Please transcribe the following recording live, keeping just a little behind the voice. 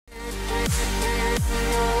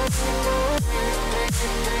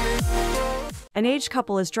An aged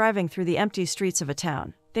couple is driving through the empty streets of a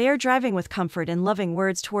town. They are driving with comfort and loving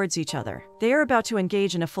words towards each other. They are about to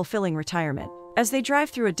engage in a fulfilling retirement. As they drive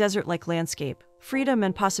through a desert-like landscape, freedom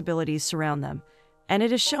and possibilities surround them, and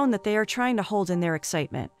it is shown that they are trying to hold in their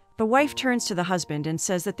excitement. The wife turns to the husband and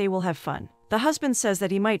says that they will have fun. The husband says that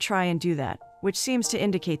he might try and do that, which seems to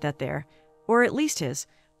indicate that their, or at least his,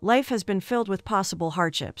 life has been filled with possible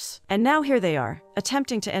hardships. And now here they are,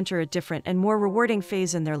 attempting to enter a different and more rewarding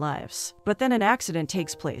phase in their lives. But then an accident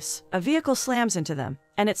takes place. A vehicle slams into them,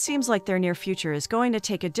 and it seems like their near future is going to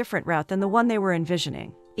take a different route than the one they were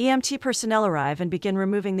envisioning. EMT personnel arrive and begin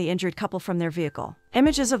removing the injured couple from their vehicle.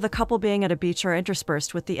 Images of the couple being at a beach are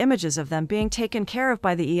interspersed with the images of them being taken care of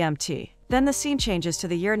by the EMT. Then the scene changes to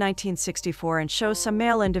the year 1964 and shows some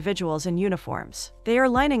male individuals in uniforms. They are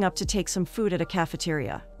lining up to take some food at a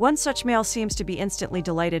cafeteria. One such male seems to be instantly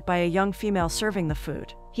delighted by a young female serving the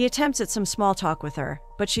food. He attempts at some small talk with her,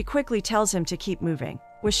 but she quickly tells him to keep moving.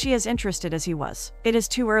 Was she as interested as he was? It is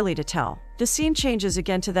too early to tell. The scene changes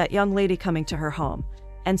again to that young lady coming to her home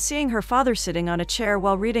and seeing her father sitting on a chair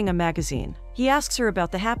while reading a magazine. He asks her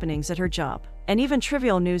about the happenings at her job, and even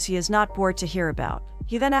trivial news he is not bored to hear about.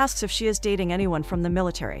 He then asks if she is dating anyone from the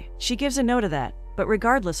military. She gives a no to that, but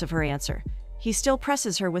regardless of her answer, he still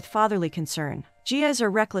presses her with fatherly concern. Gia's are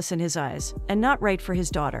reckless in his eyes, and not right for his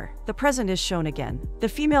daughter. The present is shown again. The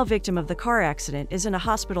female victim of the car accident is in a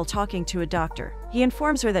hospital talking to a doctor. He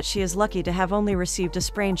informs her that she is lucky to have only received a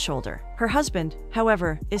sprained shoulder. Her husband,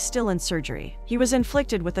 however, is still in surgery. He was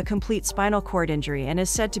inflicted with a complete spinal cord injury and is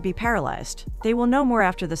said to be paralyzed. They will know more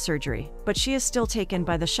after the surgery, but she is still taken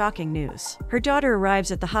by the shocking news. Her daughter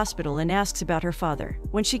arrives at the hospital and asks about her father.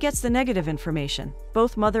 When she gets the negative information,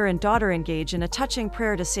 both mother and daughter engage in a touching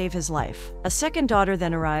prayer to save his life. A second daughter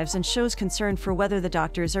then arrives and shows concern for whether the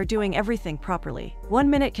doctors are doing everything properly. 1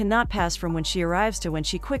 minute cannot pass from when she arrives to when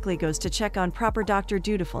she quickly goes to check on proper doctor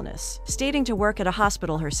dutifulness. Stating to work at a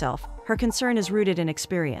hospital herself, her concern is rooted in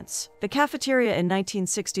experience. The cafeteria in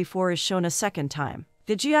 1964 is shown a second time.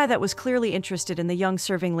 The GI that was clearly interested in the young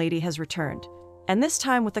serving lady has returned, and this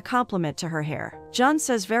time with a compliment to her hair. John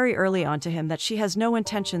says very early on to him that she has no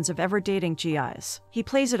intentions of ever dating GIs. He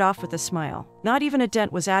plays it off with a smile. Not even a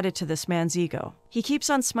dent was added to this man's ego. He keeps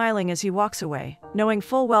on smiling as he walks away, knowing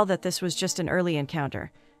full well that this was just an early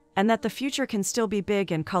encounter, and that the future can still be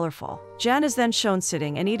big and colorful. Jan is then shown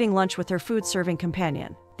sitting and eating lunch with her food-serving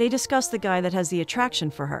companion. They discuss the guy that has the attraction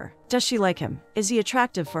for her. Does she like him? Is he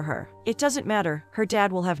attractive for her? It doesn't matter, her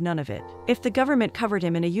dad will have none of it. If the government covered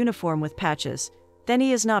him in a uniform with patches, then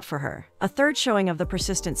he is not for her. A third showing of the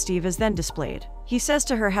persistent Steve is then displayed. He says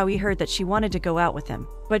to her how he heard that she wanted to go out with him,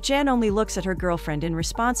 but Jan only looks at her girlfriend in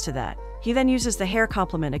response to that. He then uses the hair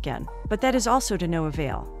compliment again, but that is also to no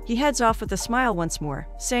avail. He heads off with a smile once more,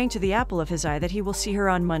 saying to the apple of his eye that he will see her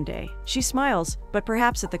on Monday. She smiles, but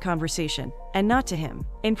perhaps at the conversation, and not to him.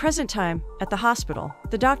 In present time, at the hospital,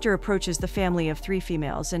 the doctor approaches the family of 3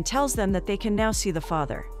 females and tells them that they can now see the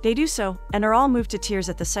father. They do so, and are all moved to tears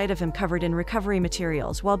at the sight of him covered in recovery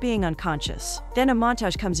materials while being unconscious. Then a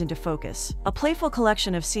montage comes into focus. A playful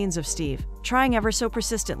collection of scenes of Steve, trying ever so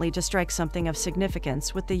persistently to strike something of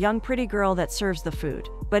significance with the young pretty girl that serves the food,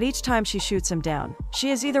 but each time she shoots him down. She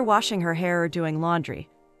is either washing her hair or doing laundry.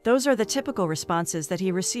 Those are the typical responses that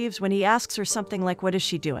he receives when he asks her something like, "What is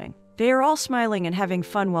she doing?" They are all smiling and having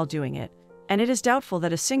fun while doing it, and it is doubtful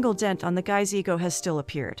that a single dent on the guy's ego has still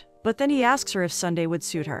appeared. But then he asks her if Sunday would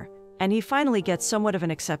suit her, and he finally gets somewhat of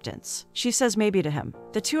an acceptance. She says maybe to him.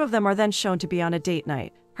 The two of them are then shown to be on a date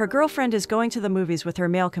night. Her girlfriend is going to the movies with her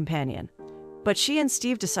male companion, but she and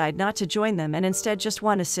Steve decide not to join them and instead just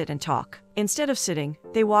want to sit and talk. Instead of sitting,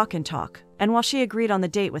 they walk and talk. And while she agreed on the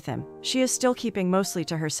date with him, she is still keeping mostly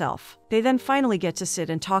to herself. They then finally get to sit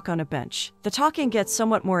and talk on a bench. The talking gets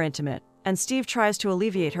somewhat more intimate, and Steve tries to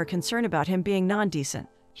alleviate her concern about him being non-decent.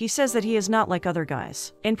 He says that he is not like other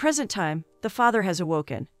guys. In present time, the father has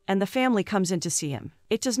awoken, and the family comes in to see him.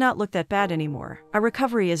 It does not look that bad anymore. A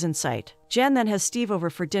recovery is in sight. Jan then has Steve over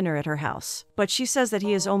for dinner at her house, but she says that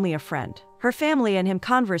he is only a friend. Her family and him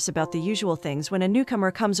converse about the usual things when a newcomer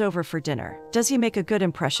comes over for dinner. Does he make a good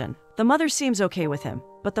impression? The mother seems okay with him,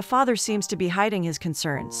 but the father seems to be hiding his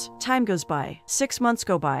concerns. Time goes by. 6 months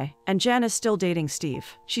go by, and Jan is still dating Steve.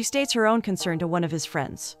 She states her own concern to one of his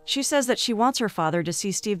friends. She says that she wants her father to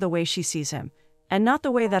see Steve the way she sees him, and not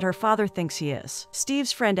the way that her father thinks he is.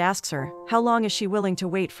 Steve's friend asks her, how long is she willing to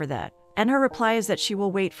wait for that? And her reply is that she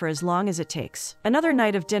will wait for as long as it takes. Another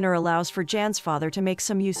night of dinner allows for Jan's father to make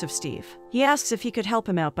some use of Steve. He asks if he could help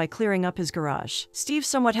him out by clearing up his garage. Steve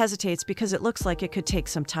somewhat hesitates because it looks like it could take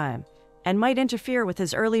some time, and might interfere with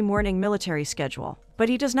his early morning military schedule. But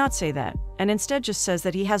he does not say that, and instead just says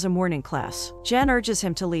that he has a morning class. Jan urges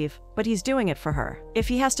him to leave, but he's doing it for her. If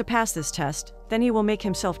he has to pass this test, then he will make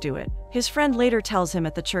himself do it. His friend later tells him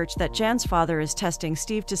at the church that Jan's father is testing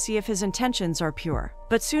Steve to see if his intentions are pure.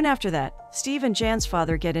 But soon after that, Steve and Jan's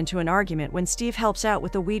father get into an argument when Steve helps out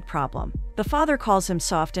with the weed problem. The father calls him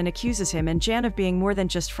soft and accuses him and Jan of being more than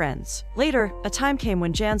just friends. Later, a time came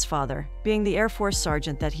when Jan's father, being the Air Force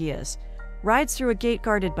sergeant that he is, rides through a gate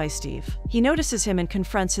guarded by Steve. He notices him and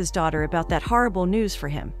confronts his daughter about that horrible news for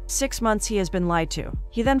him. 6 months he has been lied to.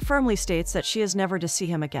 He then firmly states that she is never to see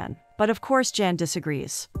him again. But of course Jan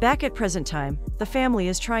disagrees. Back at present time, the family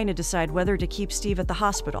is trying to decide whether to keep Steve at the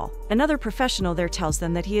hospital. Another professional there tells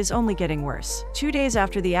them that he is only getting worse. 2 days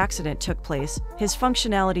after the accident took place, his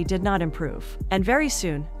functionality did not improve. And very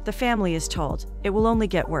soon, the family is told, it will only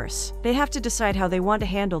get worse. They have to decide how they want to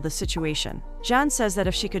handle the situation. Jan says that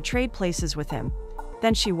if she could trade places with him,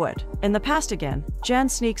 then she would. In the past again, Jan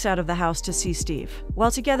sneaks out of the house to see Steve. While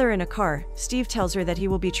together in a car, Steve tells her that he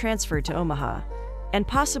will be transferred to Omaha, and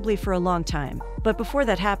possibly for a long time. But before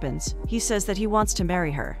that happens, he says that he wants to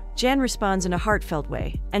marry her. Jan responds in a heartfelt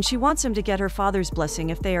way, and she wants him to get her father's blessing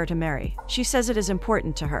if they are to marry. She says it is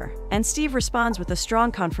important to her, and Steve responds with a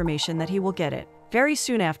strong confirmation that he will get it. Very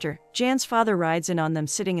soon after, Jan's father rides in on them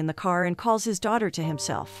sitting in the car and calls his daughter to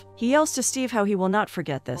himself. He yells to Steve how he will not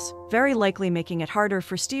forget this, very likely making it harder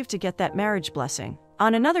for Steve to get that marriage blessing.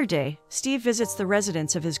 On another day, Steve visits the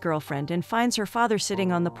residence of his girlfriend and finds her father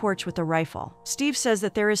sitting on the porch with a rifle. Steve says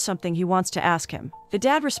that there is something he wants to ask him. The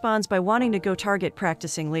dad responds by wanting to go target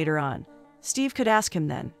practicing later on. Steve could ask him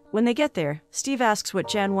then. When they get there, Steve asks what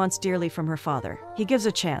Jan wants dearly from her father. He gives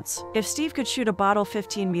a chance. If Steve could shoot a bottle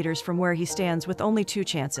 15 meters from where he stands with only 2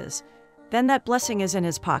 chances, then that blessing is in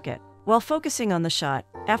his pocket. While focusing on the shot,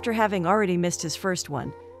 after having already missed his first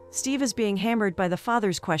one, Steve is being hammered by the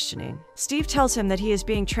father's questioning. Steve tells him that he is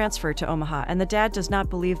being transferred to Omaha and the dad does not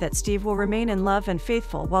believe that Steve will remain in love and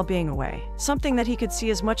faithful while being away. Something that he could see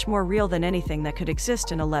as much more real than anything that could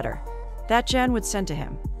exist in a letter that Jan would send to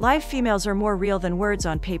him. Live females are more real than words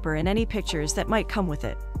on paper and any pictures that might come with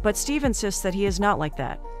it. But Steve insists that he is not like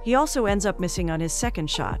that. He also ends up missing on his second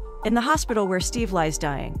shot. In the hospital where Steve lies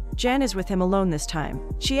dying, Jan is with him alone this time.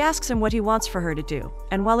 She asks him what he wants for her to do,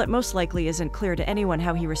 and while it most likely isn't clear to anyone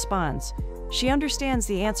how he responds, she understands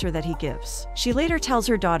the answer that he gives. She later tells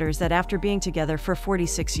her daughters that after being together for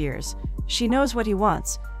 46 years, she knows what he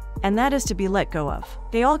wants, and that is to be let go of.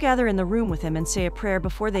 They all gather in the room with him and say a prayer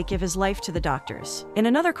before they give his life to the doctors. In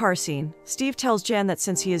another car scene, Steve tells Jan that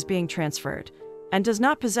since he is being transferred, and does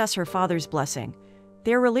not possess her father's blessing,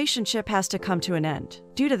 their relationship has to come to an end.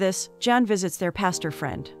 Due to this, Jan visits their pastor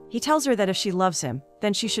friend. He tells her that if she loves him,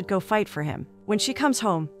 then she should go fight for him. When she comes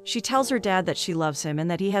home, she tells her dad that she loves him and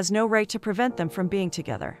that he has no right to prevent them from being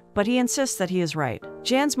together. But he insists that he is right.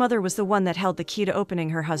 Jan's mother was the one that held the key to opening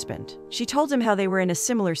her husband. She told him how they were in a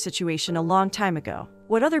similar situation a long time ago.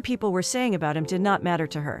 What other people were saying about him did not matter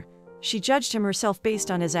to her. She judged him herself based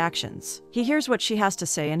on his actions. He hears what she has to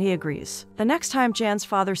say and he agrees. The next time Jan's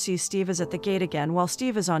father sees Steve is at the gate again while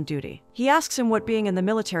Steve is on duty. He asks him what being in the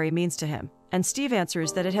military means to him, and Steve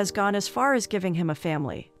answers that it has gone as far as giving him a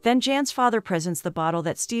family. Then Jan's father presents the bottle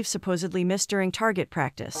that Steve supposedly missed during target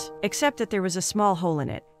practice, except that there was a small hole in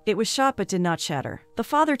it. It was shot but did not shatter. The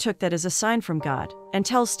father took that as a sign from God, and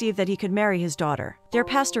tells Steve that he could marry his daughter. Their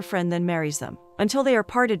pastor friend then marries them. Until they are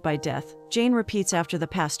parted by death, Jane repeats after the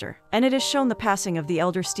pastor, and it is shown the passing of the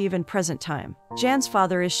elder Steve in present time. Jan's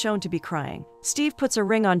father is shown to be crying. Steve puts a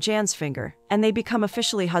ring on Jan's finger, and they become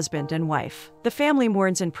officially husband and wife. The family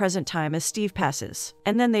mourns in present time as Steve passes,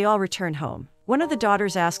 and then they all return home. One of the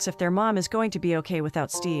daughters asks if their mom is going to be okay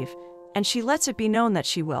without Steve, and she lets it be known that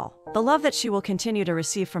she will. The love that she will continue to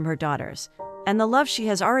receive from her daughters, and the love she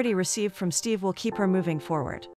has already received from Steve will keep her moving forward.